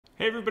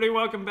Hey everybody,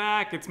 welcome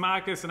back. It's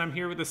Marcus and I'm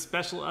here with a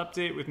special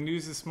update with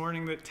news this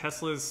morning that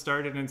Tesla has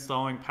started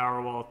installing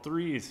Powerwall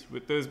 3s.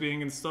 With those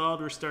being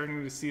installed, we're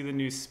starting to see the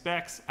new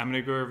specs. I'm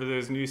going to go over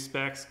those new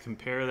specs,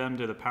 compare them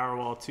to the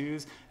Powerwall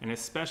 2s, and a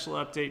special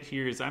update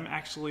here is I'm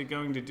actually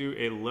going to do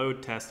a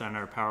load test on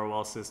our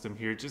Powerwall system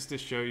here just to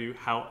show you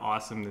how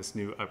awesome this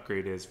new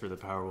upgrade is for the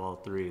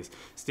Powerwall 3s.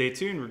 Stay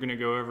tuned, we're going to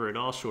go over it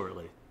all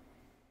shortly.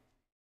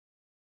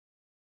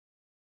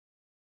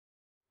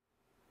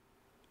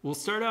 We'll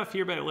start off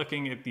here by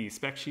looking at the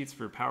spec sheets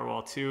for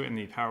Powerwall 2 and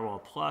the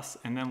Powerwall Plus,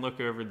 and then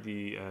look over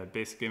the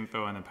basic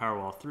info on the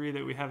Powerwall 3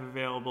 that we have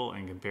available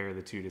and compare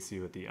the two to see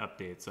what the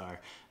updates are.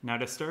 Now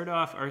to start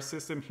off, our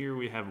system here,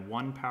 we have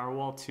one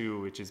Powerwall 2,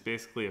 which is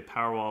basically a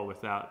Powerwall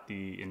without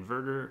the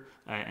inverter,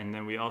 and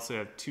then we also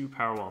have two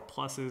Powerwall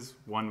Pluses,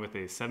 one with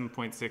a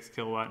 7.6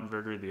 kilowatt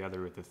inverter, the other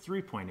with a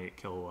 3.8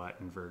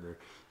 kilowatt inverter.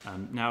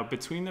 Now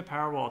between the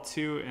Powerwall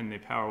 2 and the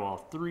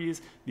Powerwall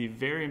 3s, the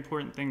very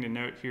important thing to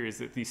note here is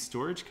that the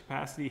storage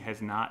capacity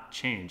has not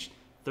changed.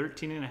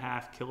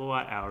 13.5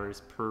 kilowatt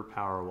hours per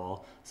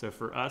Powerwall. So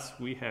for us,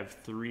 we have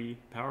 3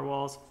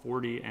 Powerwalls,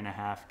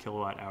 40.5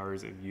 kilowatt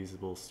hours of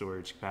usable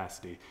storage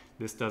capacity.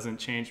 This doesn't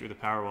change with the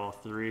Powerwall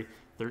 3,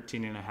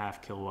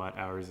 13.5 kilowatt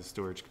hours of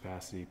storage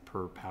capacity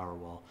per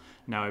Powerwall.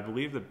 Now I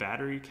believe the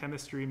battery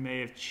chemistry may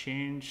have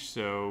changed,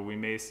 so we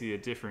may see a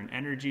different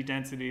energy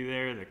density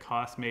there. The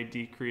cost may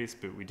decrease,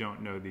 but we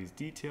don't know these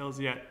details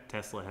yet.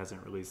 Tesla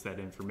hasn't released that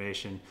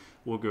information.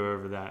 We'll go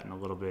over that in a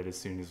little bit as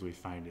soon as we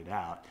find it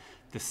out.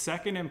 The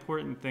second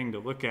important thing to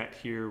look at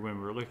here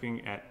when we're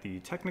looking at the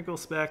technical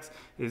specs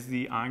is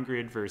the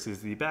on-grid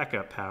versus the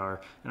backup power.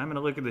 And I'm going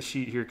to look at the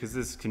sheet here because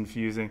this is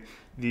confusing.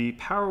 The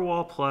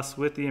Powerwall Plus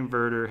with the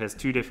inverter has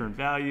two different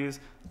values.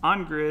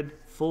 On-grid,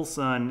 full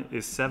sun,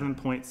 is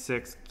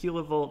 7.6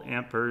 kilovolt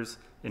amperes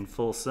in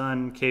full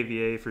sun,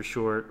 kVA for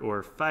short,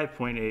 or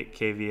 5.8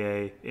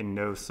 kVA in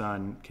no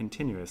sun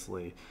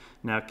continuously.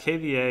 Now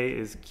kVA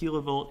is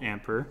kilovolt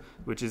ampere,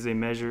 which is a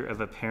measure of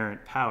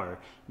apparent power.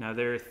 Now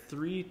there are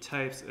three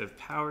types of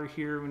power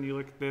here when you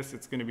look at this.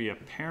 It's going to be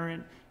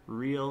apparent,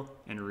 real,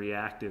 and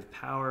reactive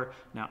power.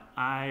 Now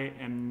I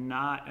am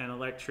not an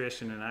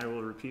electrician, and I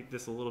will repeat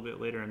this a little bit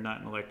later, I'm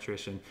not an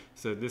electrician,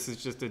 so this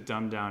is just a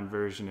dumbed down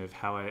version of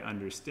how I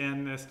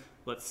understand this.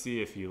 Let's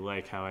see if you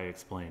like how I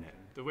explain it.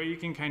 The way you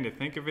can kind of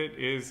think of it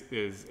is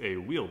a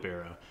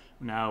wheelbarrow.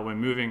 Now when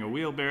moving a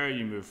wheelbarrow,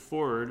 you move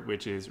forward,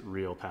 which is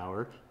real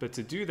power, but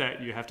to do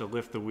that you have to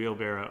lift the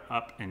wheelbarrow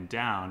up and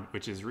down,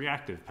 which is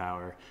reactive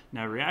power.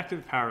 Now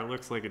reactive power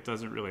looks like it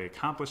doesn't really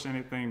accomplish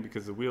anything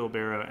because the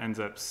wheelbarrow ends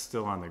up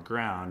still on the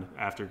ground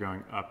after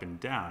going up and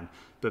down.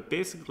 But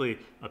basically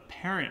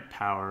apparent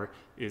power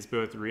is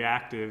both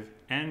reactive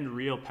and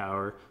real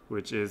power,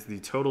 which is the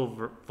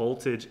total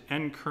voltage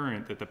and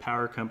current that the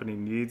power company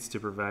needs to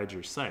provide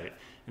your site.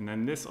 And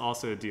then this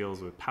also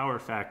deals with power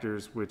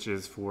factors, which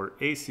is for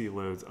AC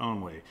loads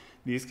only.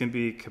 These can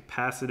be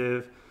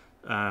capacitive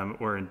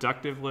or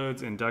inductive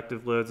loads.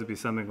 Inductive loads would be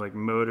something like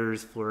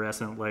motors,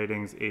 fluorescent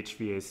lightings,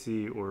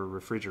 HVAC, or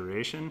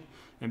refrigeration.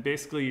 And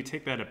basically you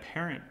take that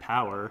apparent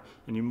power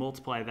and you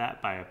multiply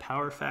that by a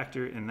power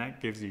factor, and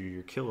that gives you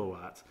your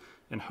kilowatts.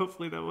 And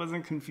hopefully that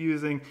wasn't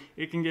confusing.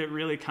 It can get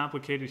really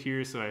complicated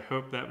here, so I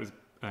hope that was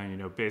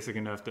basic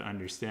enough to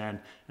understand,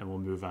 and we'll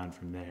move on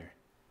from there.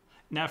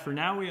 Now for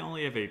now we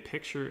only have a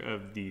picture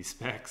of the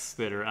specs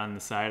that are on the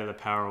side of the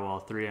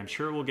Powerwall 3. I'm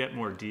sure we'll get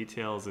more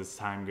details as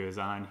time goes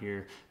on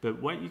here,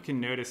 but what you can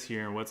notice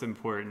here and what's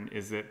important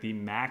is that the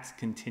max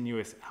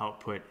continuous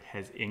output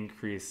has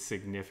increased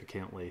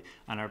significantly.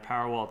 On our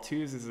Powerwall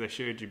 2s, as I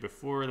showed you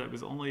before, that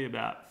was only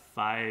about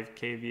 5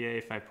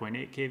 kVA,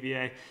 5.8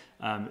 kVA,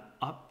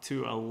 up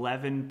to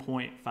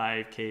 11.5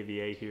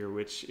 kVA here,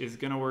 which is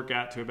going to work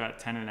out to about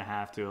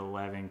 10.5 to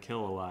 11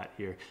 kilowatt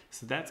here.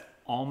 So that's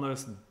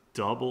almost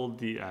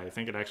doubled I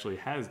think it actually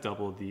has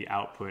doubled the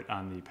output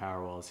on the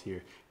Powerwalls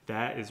here.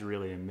 That is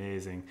really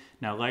amazing.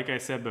 Now, like I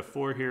said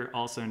before here,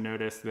 also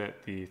notice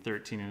that the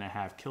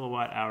 13.5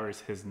 kilowatt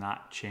hours has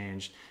not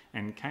changed.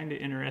 And kind of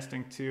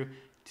interesting too,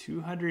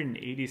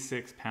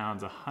 286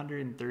 pounds,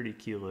 130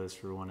 kilos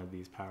for one of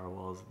these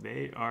Powerwalls.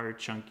 They are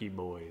chunky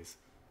boys.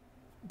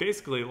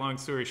 Basically, long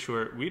story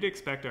short, we'd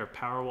expect our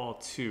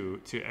Powerwall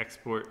 2 to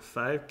export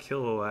 5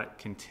 kilowatt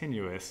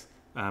continuous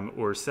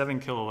or 7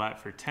 kilowatt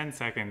for 10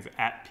 seconds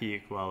at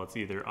peak while it's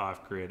either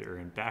off-grid or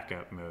in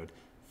backup mode,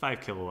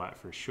 5 kilowatt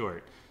for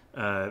short.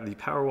 The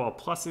Powerwall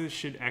Pluses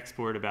should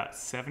export about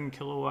 7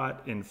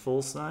 kilowatt in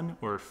full sun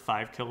or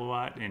 5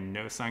 kilowatt in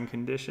no sun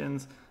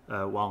conditions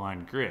while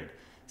on grid.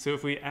 So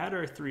if we add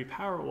our 3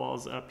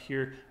 Powerwalls up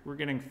here, we're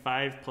getting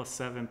 5 plus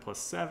 7 plus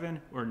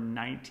 7, or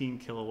 19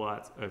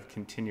 kilowatts of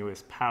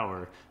continuous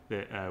power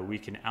that we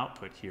can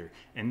output here.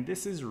 And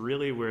this is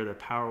really where the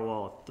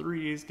Powerwall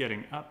 3s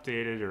getting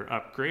updated or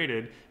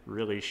upgraded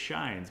really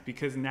shines,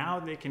 because now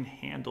they can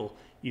handle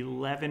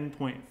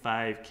 11.5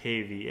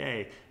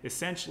 kVA,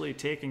 essentially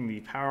taking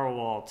the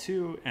Powerwall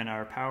 2 and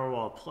our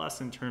Powerwall Plus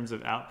in terms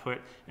of output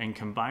and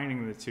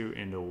combining the two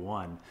into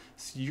one.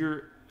 So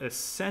you're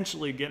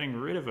essentially getting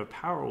rid of a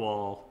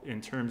Powerwall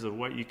in terms of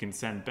what you can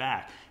send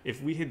back.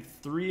 If we had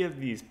 3 of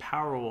these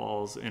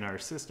Powerwalls in our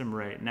system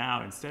right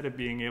now, instead of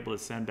being able to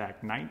send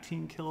back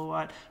 19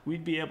 kilowatt,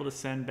 we'd be able to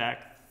send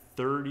back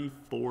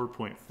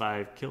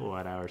 34.5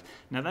 kilowatt hours.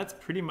 Now that's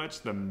pretty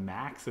much the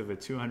max of a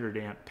 200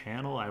 amp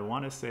panel. I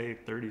want to say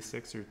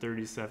 36 or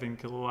 37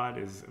 kilowatt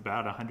is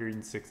about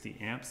 160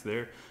 amps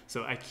there.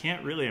 So I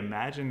can't really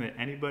imagine that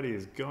anybody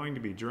is going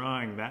to be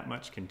drawing that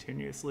much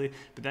continuously,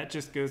 but that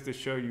just goes to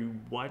show you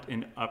what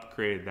an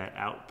upgrade that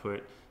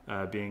output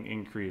being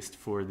increased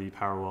for the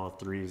Powerwall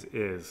 3s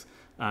is.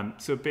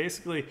 So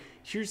basically,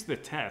 here's the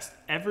test.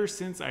 Ever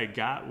since I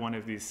got one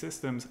of these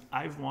systems,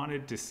 I've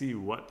wanted to see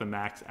what the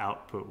max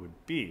output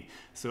would be.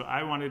 So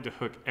I wanted to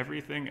hook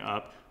everything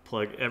up,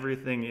 plug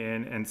everything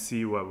in, and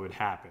see what would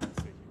happen.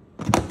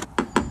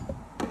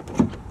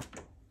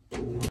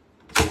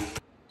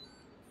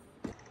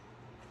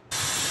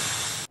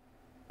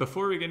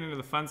 Before we get into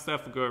the fun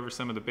stuff, we'll go over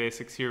some of the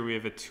basics here. We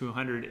have a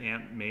 200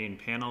 amp main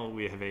panel.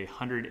 We have a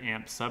 100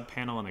 amp sub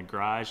panel in the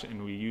garage,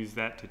 and we use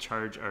that to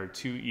charge our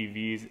 2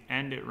 EVs,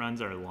 and it runs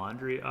our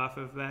laundry off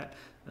of that.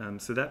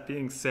 So that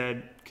being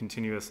said,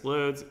 continuous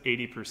loads,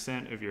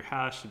 80% of your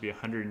house should be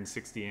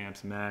 160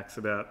 amps max,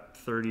 about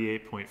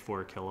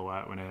 38.4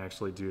 kilowatt when I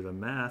actually do the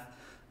math.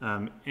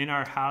 In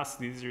our house,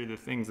 these are the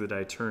things that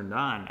I turned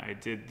on. I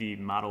did the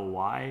Model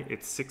Y,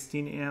 it's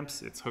 16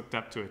 amps, it's hooked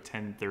up to a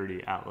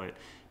 1030 outlet.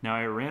 Now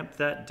I ramped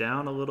that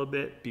down a little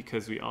bit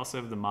because we also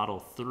have the Model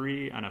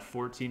 3 on a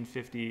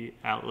 1450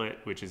 outlet,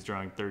 which is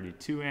drawing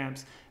 32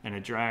 amps, and a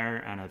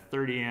dryer on a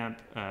 30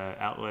 amp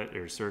outlet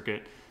or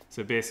circuit.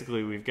 So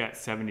basically we've got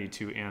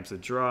 72 amps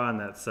of draw on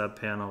that sub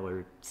panel,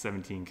 or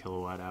 17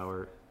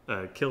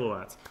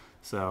 kilowatts.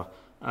 So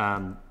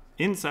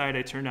inside,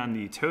 I turned on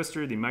the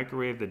toaster, the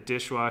microwave, the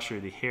dishwasher,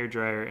 the hair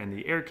dryer, and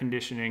the air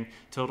conditioning,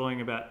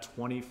 totaling about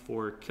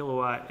 24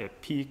 kilowatt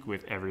at peak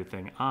with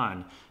everything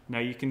on. Now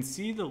you can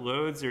see the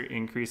loads are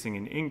increasing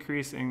and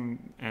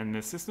increasing, and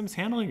the system's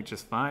handling it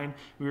just fine.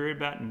 We were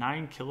about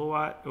 9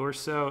 kilowatt or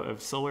so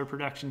of solar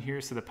production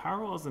here, so the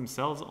Powerwalls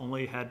themselves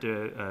only had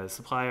to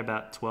supply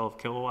about 12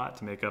 kilowatt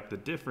to make up the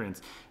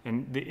difference.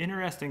 And the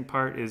interesting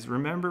part is,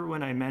 remember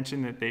when I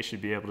mentioned that they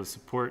should be able to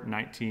support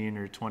 19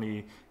 or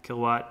 20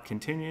 kilowatt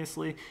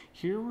continuously?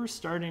 Here we're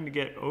starting to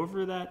get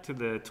over that to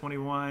the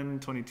 21,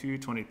 22,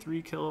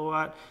 23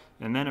 kilowatt,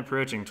 and then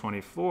approaching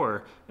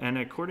 24. And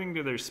according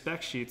to their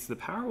spec sheets, the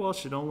Powerwall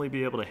should only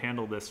be able to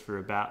handle this for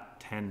about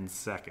 10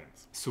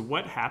 seconds. So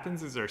what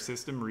happens is our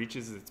system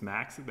reaches its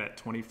max at that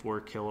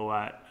 24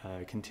 kilowatt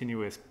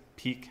continuous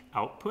peak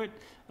output.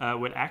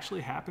 What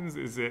actually happens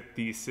is that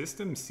the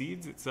system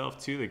seeds itself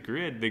to the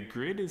grid. The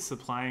grid is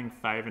supplying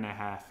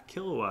 5.5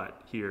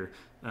 kilowatt here.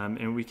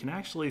 And we can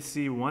actually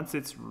see once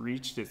it's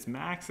reached its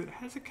max, it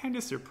has a kind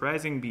of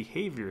surprising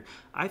behavior.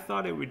 I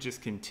thought it would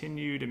just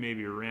continue to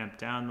maybe ramp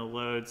down the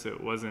load so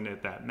it wasn't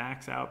at that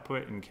max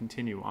output and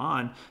continue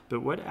on.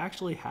 But what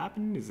actually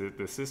happened is that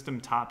the system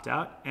topped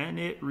out and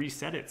it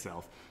reset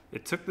itself.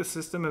 It took the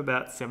system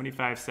about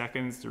 75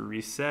 seconds to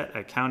reset.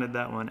 I counted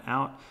that one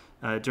out.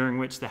 During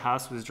which the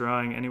house was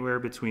drawing anywhere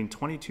between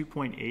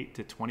 22.8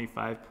 to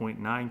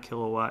 25.9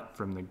 kilowatt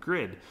from the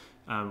grid.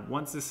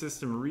 Once the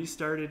system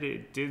restarted,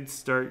 it did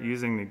start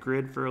using the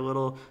grid for a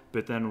little,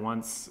 but then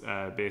once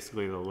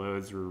basically the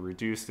loads were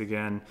reduced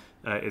again,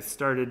 it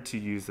started to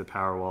use the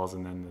Powerwalls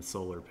and then the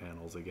solar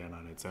panels again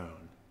on its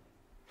own.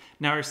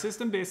 Now our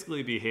system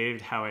basically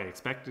behaved how I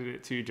expected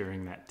it to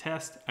during that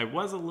test. I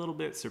was a little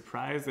bit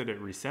surprised that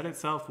it reset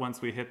itself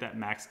once we hit that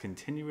max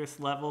continuous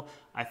level.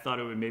 I thought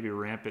it would maybe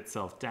ramp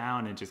itself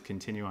down and just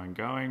continue on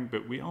going,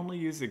 but we only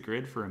used the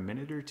grid for a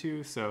minute or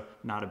two, so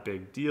not a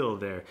big deal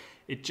there.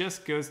 It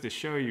just goes to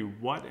show you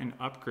what an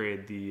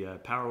upgrade the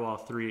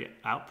Powerwall 3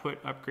 output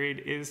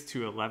upgrade is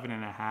to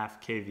 11.5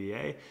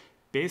 kVA.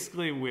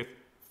 Basically with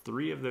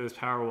 3 of those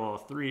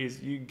Powerwall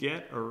 3s, you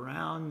get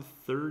around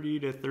 30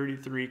 to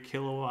 33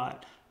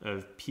 kilowatt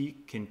of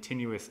peak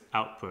continuous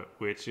output,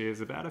 which is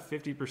about a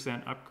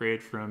 50%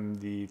 upgrade from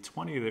the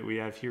 20 that we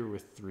have here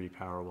with 3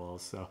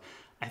 Powerwalls. So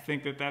I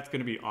think that that's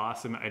going to be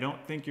awesome. I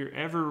don't think you're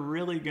ever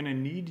really going to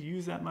need to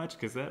use that much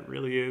because that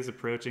really is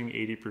approaching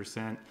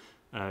 80%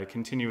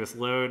 continuous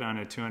load on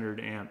a 200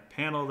 amp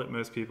panel that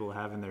most people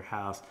have in their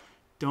house.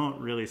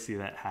 Don't really see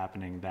that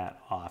happening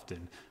that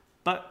often.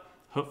 But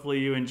hopefully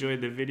you enjoyed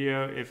the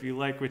video. If you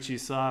like what you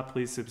saw,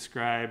 please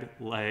subscribe,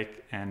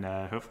 like, and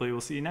hopefully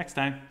we'll see you next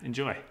time.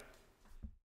 Enjoy.